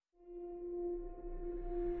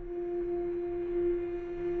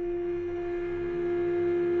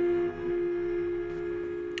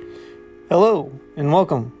Hello, and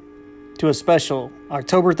welcome to a special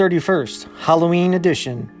October 31st Halloween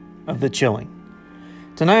edition of The Chilling.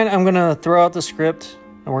 Tonight I'm going to throw out the script,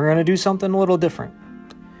 and we're going to do something a little different.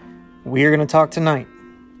 We are going to talk tonight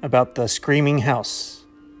about the Screaming House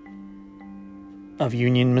of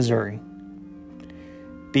Union, Missouri.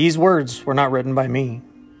 These words were not written by me.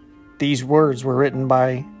 These words were written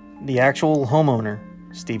by the actual homeowner,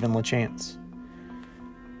 Steven LeChance.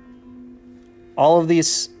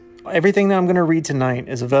 Everything that I'm going to read tonight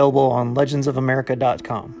is available on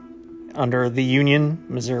legendsofamerica.com under The Union,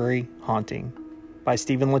 Missouri Haunting by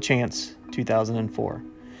Steven LeChance, 2004.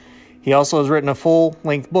 He also has written a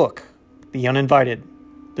full-length book, The Uninvited,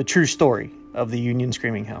 the true story of the Union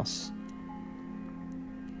Screaming House.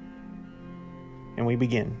 And we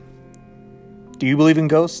begin. Do you believe in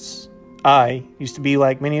ghosts? I used to be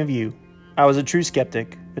like many of you. I was a true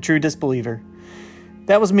skeptic, a true disbeliever.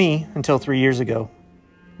 That was me until 3 years ago.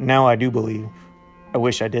 Now I do believe. I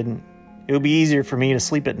wish I didn't. It would be easier for me to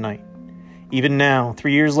sleep at night. Even now,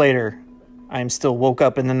 3 years later, I am still woke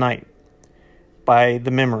up in the night by the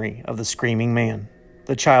memory of the screaming man,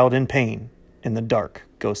 the child in pain, and the dark,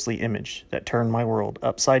 ghostly image that turned my world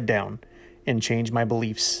upside down and changed my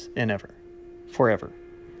beliefs forever.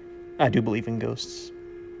 I do believe in ghosts.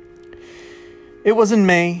 It was in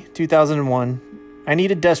May 2001. I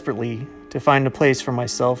needed desperately to find a place for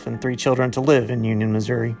myself and 3 children to live in Union,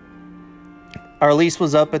 Missouri. Our lease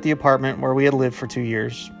was up at the apartment where we had lived for 2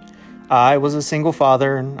 years. I was a single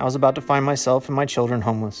father, and I was about to find myself and my children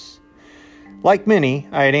homeless. Like many,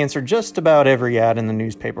 I had answered just about every ad in the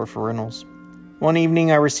newspaper for rentals. One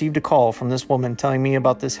evening, I received a call from this woman telling me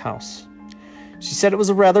about this house. She said it was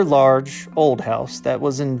a rather large, old house that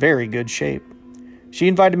was in very good shape. She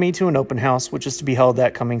invited me to an open house, which is to be held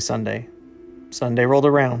that coming Sunday. Sunday rolled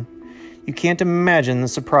around. You can't imagine the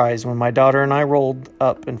surprise when my daughter and I rolled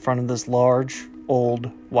up in front of this large,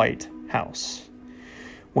 old, white house.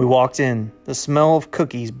 We walked in. The smell of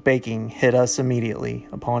cookies baking hit us immediately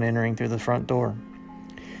upon entering through the front door.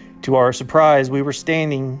 To our surprise, we were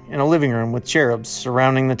standing in a living room with cherubs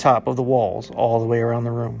surrounding the top of the walls all the way around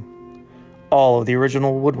the room. All of the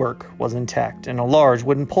original woodwork was intact, and a large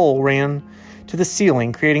wooden pole ran to the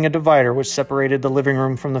ceiling, creating a divider which separated the living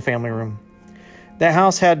room from the family room. That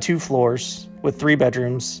house had 2 floors with 3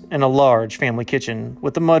 bedrooms and a large family kitchen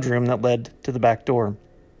with a mudroom that led to the back door.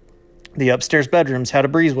 The upstairs bedrooms had a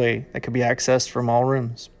breezeway that could be accessed from all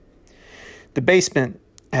rooms. The basement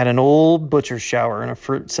had an old butcher's shower and a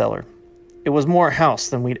fruit cellar. It was more a house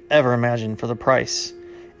than we'd ever imagined for the price,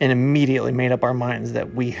 and immediately made up our minds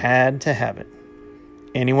that we had to have it.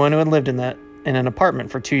 Anyone who had lived in an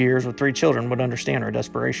apartment for 2 years with 3 children would understand our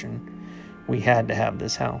desperation. We had to have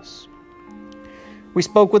this house. We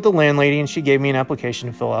spoke with the landlady, and she gave me an application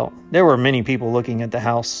to fill out. There were many people looking at the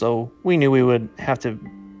house, so we knew we would have to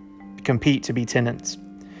compete to be tenants.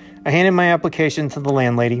 I handed my application to the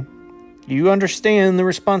landlady. "Do you understand the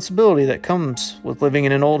responsibility that comes with living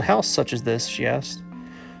in an old house such as this?" she asked.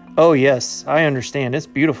 "Oh, yes, I understand. It's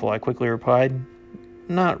beautiful," I quickly replied,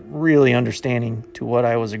 not really understanding to what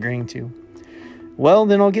I was agreeing to. "Well,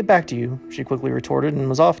 then I'll get back to you," she quickly retorted, and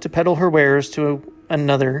was off to peddle her wares to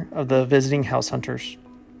another of the visiting house hunters.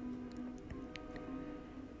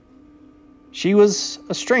 She was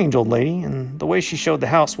a strange old lady, and the way she showed the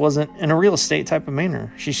house wasn't in a real estate type of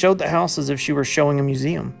manner. She showed the house as if she were showing a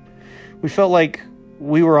museum. We felt like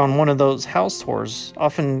we were on one of those house tours,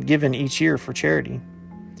 often given each year for charity.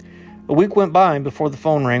 A week went by before the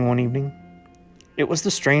phone rang one evening. It was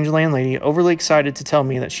the strange landlady, overly excited to tell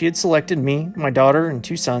me that she had selected me, my daughter, and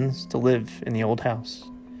 2 sons to live in the old house.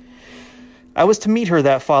 I was to meet her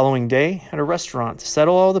that following day at a restaurant to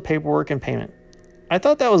settle all the paperwork and payment. I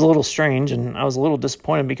thought that was a little strange, and I was a little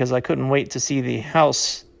disappointed because I couldn't wait to see the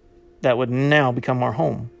house that would now become our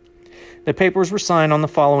home. The papers were signed on the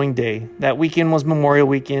following day. That weekend was Memorial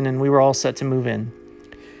Weekend, and we were all set to move in.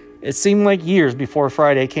 It seemed like years before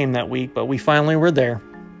Friday came that week, but we finally were there.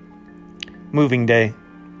 Moving day.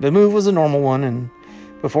 The move was a normal one, and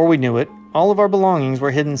before we knew it, all of our belongings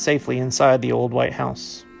were hidden safely inside the old white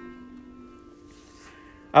house.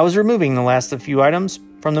 I was removing the last of few items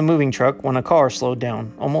from the moving truck when a car slowed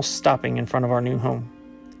down, almost stopping in front of our new home.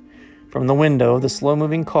 From the window of the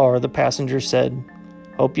slow-moving car, the passenger said,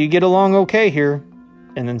 "Hope you get along okay here,"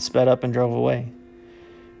 and then sped up and drove away.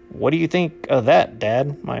 "What do you think of that,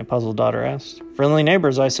 Dad?" my puzzled daughter asked. "Friendly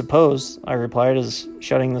neighbors, I suppose," I replied as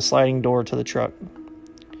shutting the sliding door to the truck.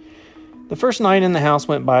 The first night in the house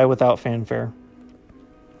went by without fanfare.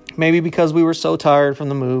 Maybe because we were so tired from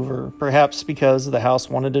the move, or perhaps because the house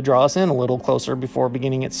wanted to draw us in a little closer before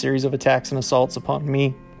beginning its series of attacks and assaults upon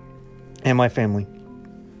me and my family.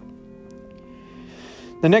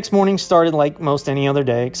 The next morning started like most any other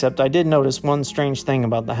day, except I did notice one strange thing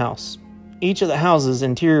about the house. Each of the house's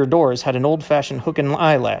interior doors had an old-fashioned hook and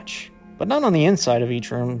eye latch, but not on the inside of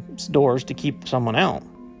each room's doors to keep someone out.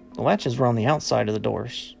 The latches were on the outside of the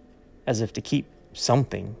doors, as if to keep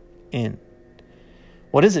something in.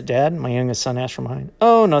 "What is it, Dad?" my youngest son asked from behind.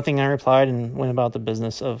 "Oh, nothing," I replied, and went about the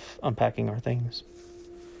business of unpacking our things.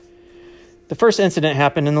 The first incident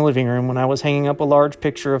happened in the living room when I was hanging up a large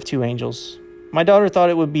picture of two angels. My daughter thought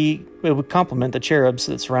it would complement the cherubs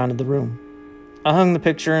that surrounded the room. I hung the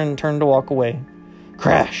picture and turned to walk away.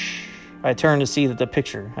 Crash! I turned to see that the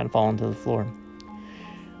picture had fallen to the floor.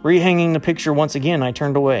 Rehanging the picture once again, I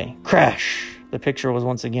turned away. Crash! The picture was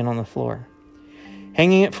once again on the floor.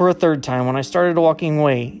 Hanging it for a third time, when I started to walk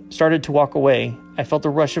away, I felt a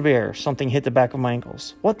rush of air. Something hit the back of my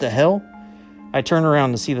ankles. What the hell? I turned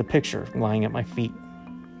around to see the picture lying at my feet.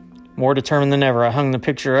 More determined than ever, I hung the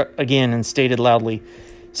picture again and stated loudly,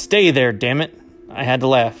 "Stay there, damn it!" I had to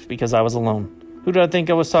laugh because I was alone. Who did I think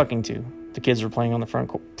I was talking to? The kids were playing on the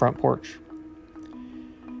front porch.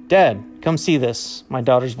 "Dad, come see this." My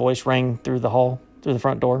daughter's voice rang through the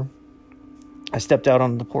front door. I stepped out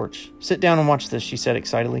onto the porch. "Sit down and watch this," she said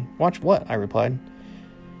excitedly. "Watch what?" I replied.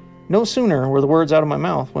 No sooner were the words out of my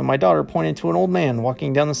mouth when my daughter pointed to an old man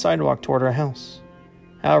walking down the sidewalk toward our house.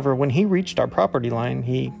 However, when he reached our property line,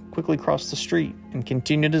 he quickly crossed the street and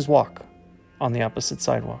continued his walk on the opposite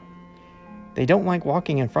sidewalk. "They don't like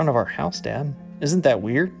walking in front of our house, Dad. Isn't that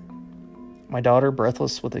weird?" My daughter,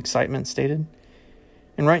 breathless with excitement, stated.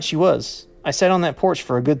 And right she was. I sat on that porch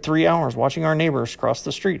for a good 3 hours watching our neighbors cross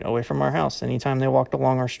the street away from our house anytime they walked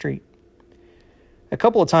along our street. A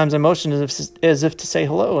couple of times I motioned as if to say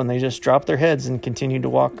hello, and they just dropped their heads and continued to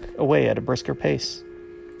walk away at a brisker pace.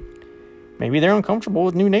 Maybe they're uncomfortable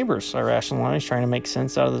with new neighbors, I rationalized, trying to make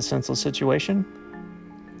sense out of the senseless situation.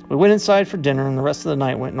 We went inside for dinner, and the rest of the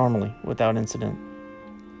night went normally, without incident.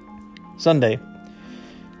 Sunday.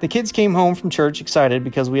 The kids came home from church excited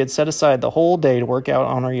because we had set aside the whole day to work out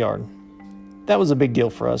on our yard. That was a big deal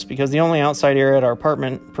for us because the only outside area our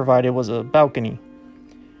apartment provided was a balcony.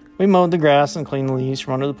 We mowed the grass and cleaned the leaves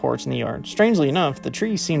from under the porch in the yard. Strangely enough, the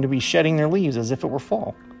trees seemed to be shedding their leaves as if it were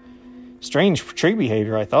fall. Strange tree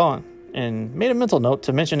behavior, I thought, and made a mental note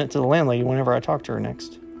to mention it to the landlady whenever I talked to her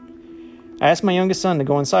next. I asked my youngest son to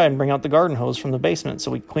go inside and bring out the garden hose from the basement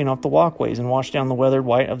so we could clean off the walkways and wash down the weathered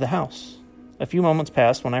white of the house. A few moments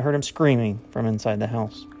passed when I heard him screaming from inside the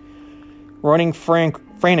house. Running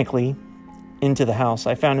frantically into the house,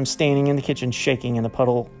 I found him standing in the kitchen shaking in a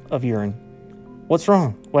puddle of urine. "What's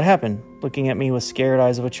wrong? What happened?" Looking at me with scared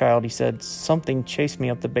eyes of a child, he said, "Something chased me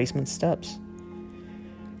up the basement steps."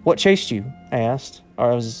 "What chased you?" I asked.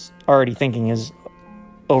 I was already thinking his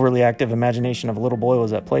overly active imagination of a little boy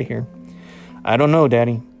was at play here. "I don't know,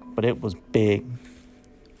 Daddy, but it was big."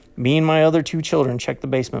 Me and my other two children checked the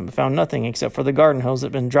basement but found nothing except for the garden hose that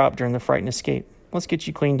had been dropped during the frightened escape. "Let's get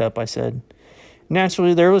you cleaned up," I said.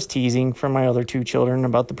 Naturally, there was teasing from my other two children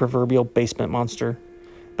about the proverbial basement monster.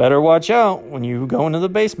 "Better watch out when you go into the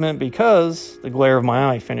basement because..." The glare of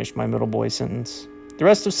my eye finished my middle boy's sentence. The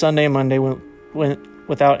rest of Sunday and Monday went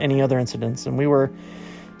without any other incidents, and we were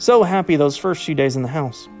so happy those first few days in the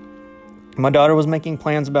house. My daughter was making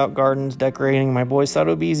plans about gardens, decorating. My boys thought it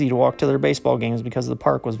would be easy to walk to their baseball games because the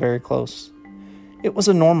park was very close. It was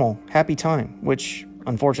a normal, happy time, which,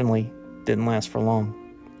 unfortunately, didn't last for long.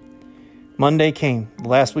 Monday came, the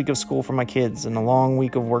last week of school for my kids, and a long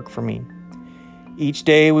week of work for me. Each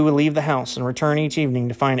day we would leave the house and return each evening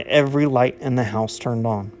to find every light in the house turned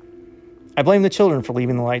on. I blame the children for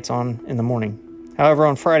leaving the lights on in the morning. However,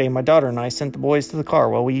 on Friday, my daughter and I sent the boys to the car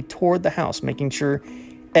while we toured the house, making sure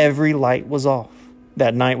every light was off.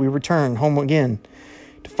 That night we returned home again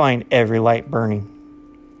to find every light burning.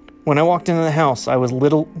 When I walked into the house, I was a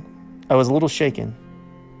little shaken,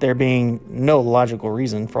 there being no logical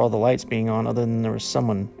reason for all the lights being on other than there was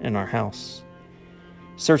someone in our house.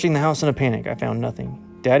 Searching the house in a panic, I found nothing.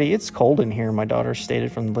 "Daddy, it's cold in here," my daughter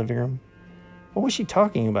stated from the living room. What was she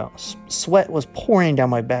talking about? Sweat was pouring down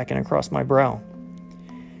my back and across my brow.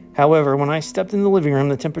 However, when I stepped in the living room,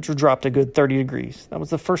 the temperature dropped a good 30 degrees. That was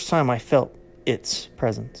the first time I felt its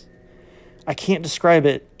presence. I can't describe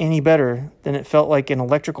it any better than it felt like an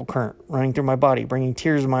electrical current running through my body, bringing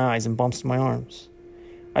tears to my eyes and bumps to my arms.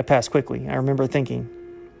 I passed quickly. I remember thinking,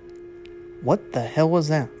 what the hell was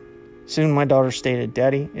that? Soon my daughter stated,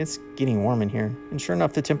 "Daddy, it's getting warm in here." And sure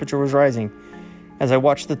enough, the temperature was rising as I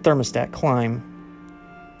watched the thermostat climb.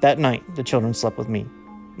 That night, the children slept with me.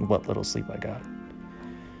 What little sleep I got.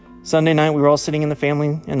 Sunday night, we were all sitting in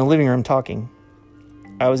the living room talking.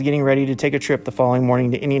 I was getting ready to take a trip the following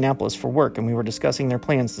morning to Indianapolis for work, and we were discussing their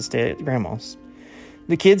plans to stay at Grandma's.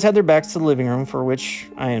 The kids had their backs to the living room, for which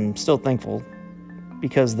I am still thankful,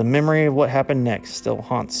 because the memory of what happened next still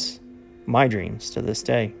haunts my dreams to this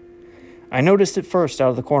day. I noticed it first out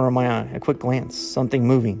of the corner of my eye, a quick glance, something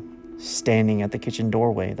moving, standing at the kitchen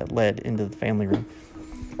doorway that led into the family room.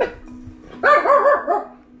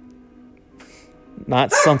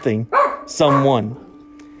 Not something, someone.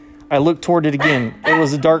 I looked toward it again. It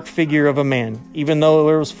was a dark figure of a man. Even though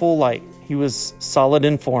there was full light, he was solid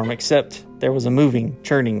in form, except there was a moving,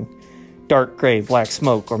 churning, dark gray black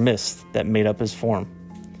smoke or mist that made up his form.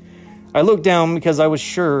 I looked down because I was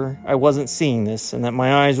sure I wasn't seeing this and that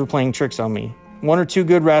my eyes were playing tricks on me. One or two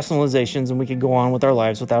good rationalizations and we could go on with our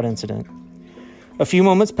lives without incident. A few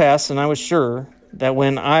moments passed and I was sure that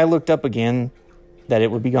when I looked up again that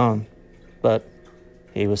it would be gone. But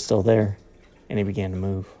he was still there and he began to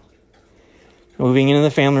move. Moving into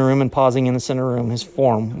the family room and pausing in the center room, his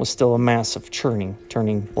form was still a mass of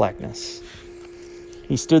turning blackness.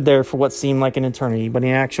 He stood there for what seemed like an eternity, but in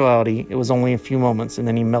actuality, it was only a few moments, and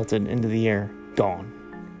then he melted into the air, gone.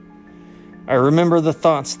 I remember the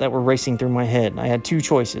thoughts that were racing through my head. I had two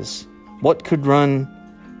choices. We could run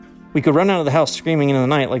out of the house screaming into the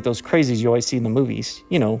night like those crazies you always see in the movies.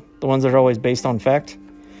 You know, the ones that are always based on fact.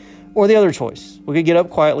 Or the other choice. We could get up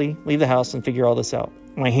quietly, leave the house, and figure all this out.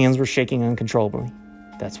 My hands were shaking uncontrollably.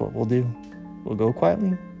 That's what we'll do. We'll go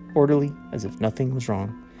quietly, orderly, as if nothing was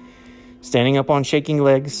wrong. Standing up on shaking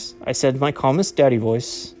legs, I said in my calmest daddy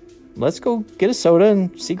voice, "Let's go get a soda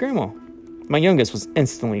and see Grandma." My youngest was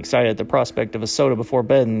instantly excited at the prospect of a soda before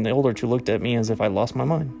bed, and the older two looked at me as if I lost my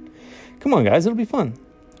mind. "Come on, guys, it'll be fun."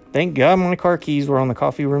 Thank God my car keys were on the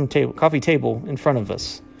coffee table in front of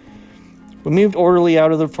us. We moved orderly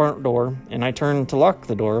out of the front door, and I turned to lock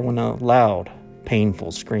the door when a loud,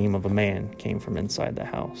 painful scream of a man came from inside the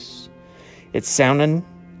house. It sounded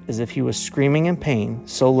as if he was screaming in pain,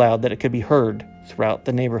 so loud that it could be heard throughout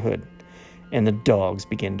the neighborhood, and the dogs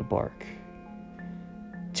began to bark.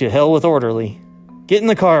 To hell with orderly. "Get in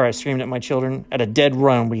the car," I screamed at my children. At a dead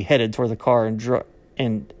run, we headed toward the car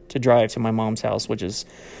and to drive to my mom's house, which is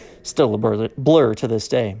still a blur to this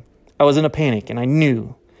day. I was in a panic, and I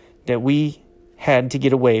knew that we had to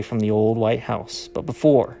get away from the old white house. But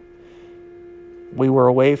before we were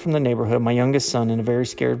away from the neighborhood, my youngest son, in a very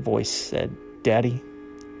scared voice, said, "Daddy,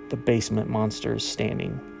 the basement monster is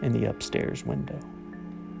standing in the upstairs window."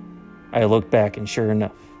 I looked back, and sure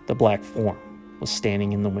enough, the black form was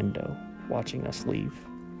standing in the window, watching us leave.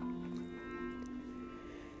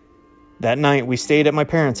 That night, we stayed at my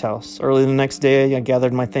parents' house. Early the next day, I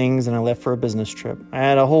gathered my things and I left for a business trip. I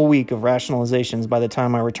had a whole week of rationalizations by the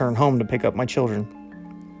time I returned home to pick up my children.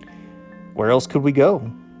 Where else could we go?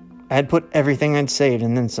 I had put everything I'd saved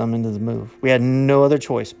and then some into the move. We had no other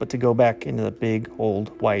choice but to go back into the big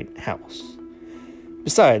old white house.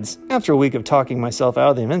 Besides, after a week of talking myself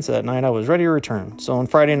out of the events that night, I was ready to return. So on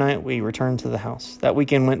Friday night, we returned to the house. That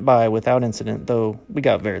weekend went by without incident, though we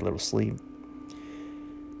got very little sleep.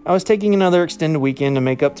 I was taking another extended weekend to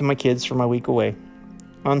make up to my kids for my week away.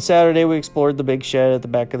 On Saturday, we explored the big shed at the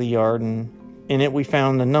back of the yard, and in it we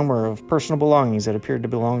found a number of personal belongings that appeared to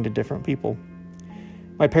belong to different people.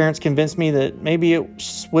 My parents convinced me that maybe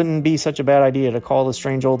it wouldn't be such a bad idea to call the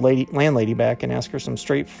strange old landlady back and ask her some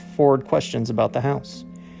straightforward questions about the house.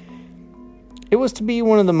 It was to be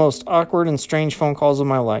one of the most awkward and strange phone calls of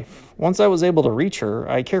my life. Once I was able to reach her,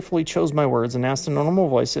 I carefully chose my words and asked in a normal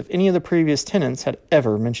voice if any of the previous tenants had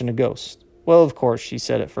ever mentioned a ghost. Well, of course, she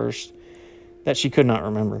said at first that she could not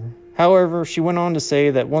remember. However, she went on to say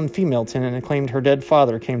that one female tenant had claimed her dead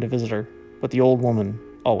father came to visit her, but the old woman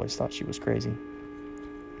always thought she was crazy.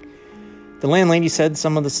 The landlady said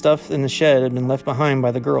some of the stuff in the shed had been left behind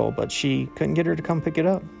by the girl, but she couldn't get her to come pick it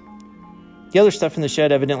up. The other stuff in the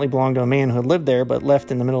shed evidently belonged to a man who had lived there but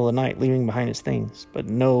left in the middle of the night, leaving behind his things. But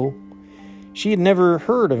no, she had never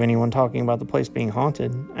heard of anyone talking about the place being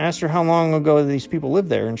haunted. I asked her how long ago these people lived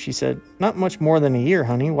there, and she said, "Not much more than a year,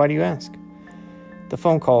 honey. Why do you ask?" The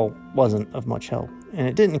phone call wasn't of much help, and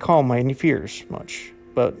it didn't calm my fears much.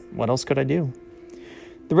 But what else could I do?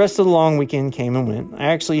 The rest of the long weekend came and went. I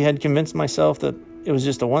actually had convinced myself that it was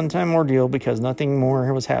just a one-time ordeal because nothing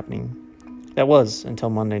more was happening. That was until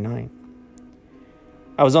Monday night.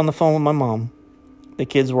 I was on the phone with my mom. The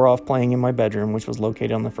kids were off playing in my bedroom, which was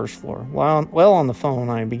located on the first floor. While on the phone,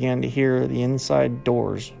 I began to hear the inside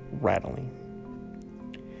doors rattling.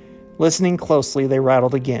 Listening closely, they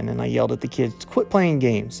rattled again, and I yelled at the kids, "Quit playing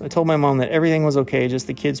games." I told my mom that everything was okay, just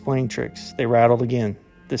the kids playing tricks. They rattled again,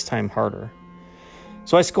 this time harder.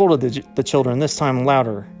 So I scolded the children, this time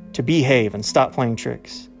louder, to behave and stop playing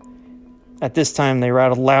tricks. At this time, they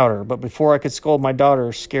rattled louder, but before I could scold, my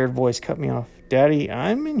daughter's scared voice cut me off. Daddy,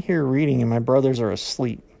 I'm in here reading and my brothers are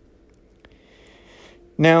asleep.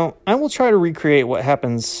 Now, I will try to recreate what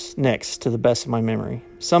happens next to the best of my memory.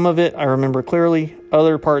 Some of it I remember clearly,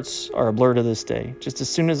 other parts are a blur to this day. Just as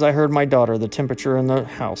soon as I heard my daughter, the temperature in the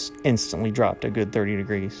house instantly dropped a good 30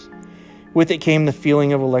 degrees. With it came the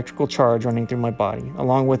feeling of electrical charge running through my body.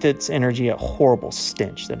 Along with its energy, a horrible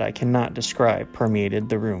stench that I cannot describe permeated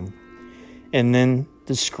the room. And then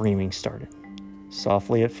the screaming started.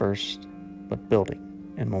 Softly at first, but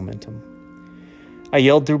building in momentum. I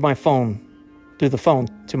yelled through the phone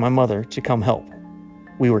to my mother to come help.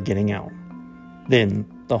 We were getting out. Then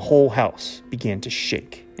the whole house began to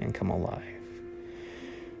shake and come alive.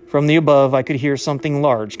 From the above, I could hear something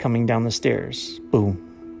large coming down the stairs.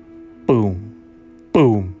 Boom, boom,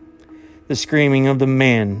 boom. The screaming of the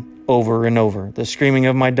man over and over. The screaming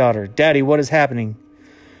of my daughter, Daddy, what is happening?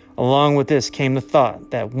 Along with this came the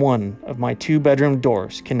thought that one of my 2-bedroom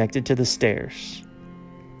doors connected to the stairs.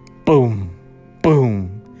 Boom,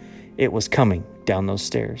 boom. It was coming down those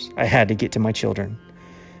stairs. I had to get to my children.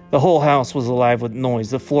 The whole house was alive with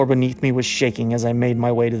noise. The floor beneath me was shaking as I made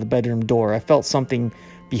my way to the bedroom door. I felt something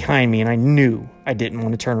behind me, and I knew I didn't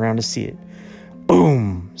want to turn around to see it.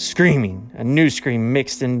 Boom! Screaming. A new scream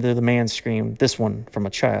mixed into the man's scream, this one from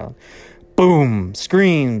a child. Boom!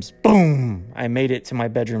 Screams. Boom! I made it to my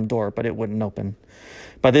bedroom door, but it wouldn't open.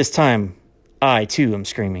 By this time, I, too, am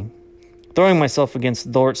screaming. Throwing myself against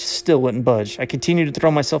the door, it still wouldn't budge. I continued to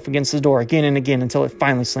throw myself against the door again and again until it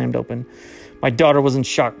finally slammed open. My daughter was in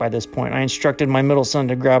shock by this point. I instructed my middle son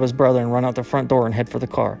to grab his brother and run out the front door and head for the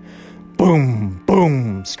car. Boom!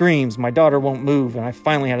 Boom! Screams. My daughter won't move, and I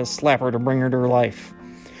finally had to slap her to bring her to her life.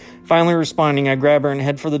 Finally responding, I grab her and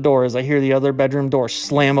head for the door as I hear the other bedroom door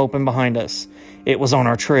slam open behind us. It was on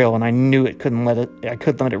our trail, and I knew I couldn't let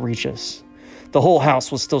it reach us. The whole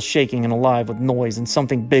house was still shaking and alive with noise and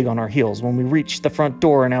something big on our heels. When we reached the front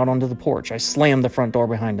door and out onto the porch, I slammed the front door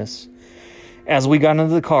behind us. As we got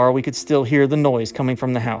into the car, we could still hear the noise coming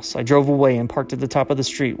from the house. I drove away and parked at the top of the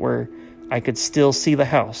street where I could still see the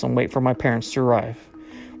house and wait for my parents to arrive.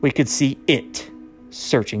 We could see it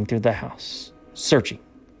searching through the house.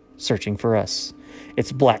 Searching for us.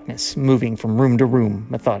 Its blackness moving from room to room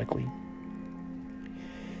methodically.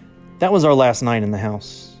 That was our last night in the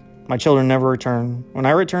house. My children never returned. When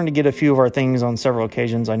I returned to get a few of our things on several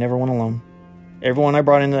occasions, I never went alone. Everyone I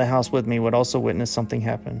brought into the house with me would also witness something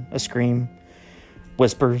happen. A scream,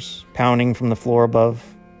 whispers, pounding from the floor above.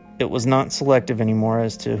 It was not selective anymore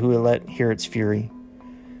as to who would let hear its fury.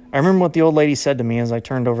 I remember what the old lady said to me as I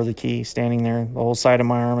turned over the key, standing there, the whole side of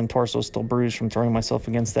my arm and torso still bruised from throwing myself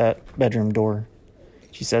against that bedroom door.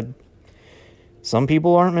 She said, "Some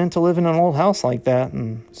people aren't meant to live in an old house like that,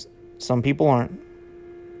 and some people aren't.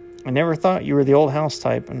 I never thought you were the old house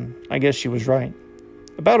type," and I guess she was right.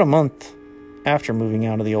 About a month after moving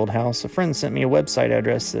out of the old house, a friend sent me a website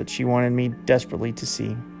address that she wanted me desperately to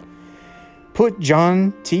see. "Put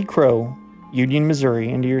John T. Crow, Union, Missouri,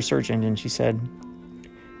 into your search engine," she said.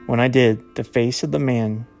 When I did, the face of a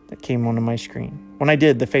man came onto my screen.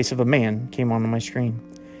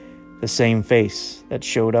 The same face that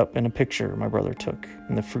showed up in a picture my brother took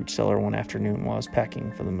in the fruit cellar one afternoon while I was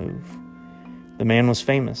packing for the move. The man was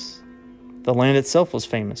famous. The land itself was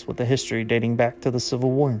famous, with a history dating back to the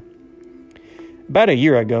Civil War. About a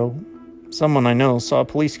year ago, someone I know saw a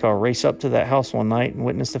police car race up to that house one night and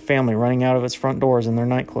witnessed a family running out of its front doors in their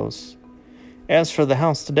nightclothes. As for the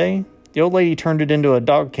house today, the old lady turned it into a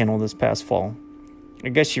dog kennel this past fall. I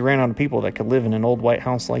guess she ran out of people that could live in an old white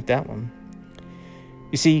house like that one.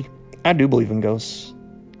 You see, I do believe in ghosts.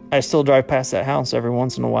 I still drive past that house every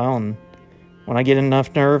once in a while, and when I get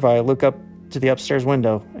enough nerve, I look up to the upstairs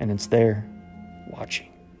window, and it's there, watching,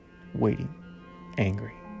 waiting,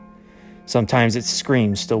 angry. Sometimes its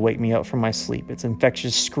screams still wake me up from my sleep, its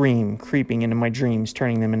infectious scream creeping into my dreams,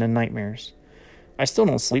 turning them into nightmares. I still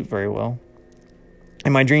don't sleep very well.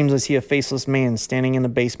 In my dreams, I see a faceless man standing in the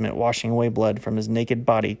basement, washing away blood from his naked,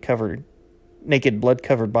 blood-covered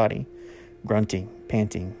body, grunting,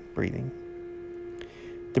 panting, breathing.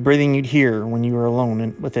 The breathing you'd hear when you were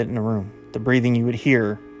alone with it in a room. The breathing you would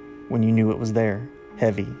hear when you knew it was there.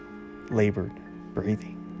 Heavy, labored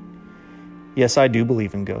breathing. Yes, I do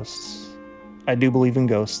believe in ghosts. I do believe in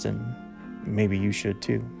ghosts, and maybe you should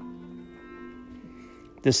too.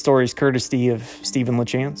 This story is courtesy of Steven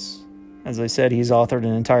LeChance. As I said, he's authored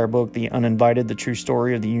an entire book, The Uninvited, The True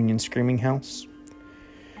Story of the Union Screaming House.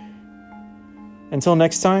 Until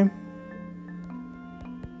next time,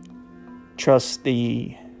 trust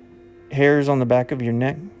the hairs on the back of your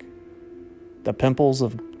neck, the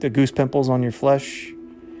goose pimples on your flesh,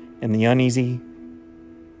 and the uneasy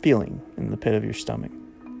feeling in the pit of your stomach.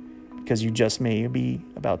 because you just may be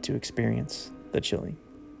about to experience the chili.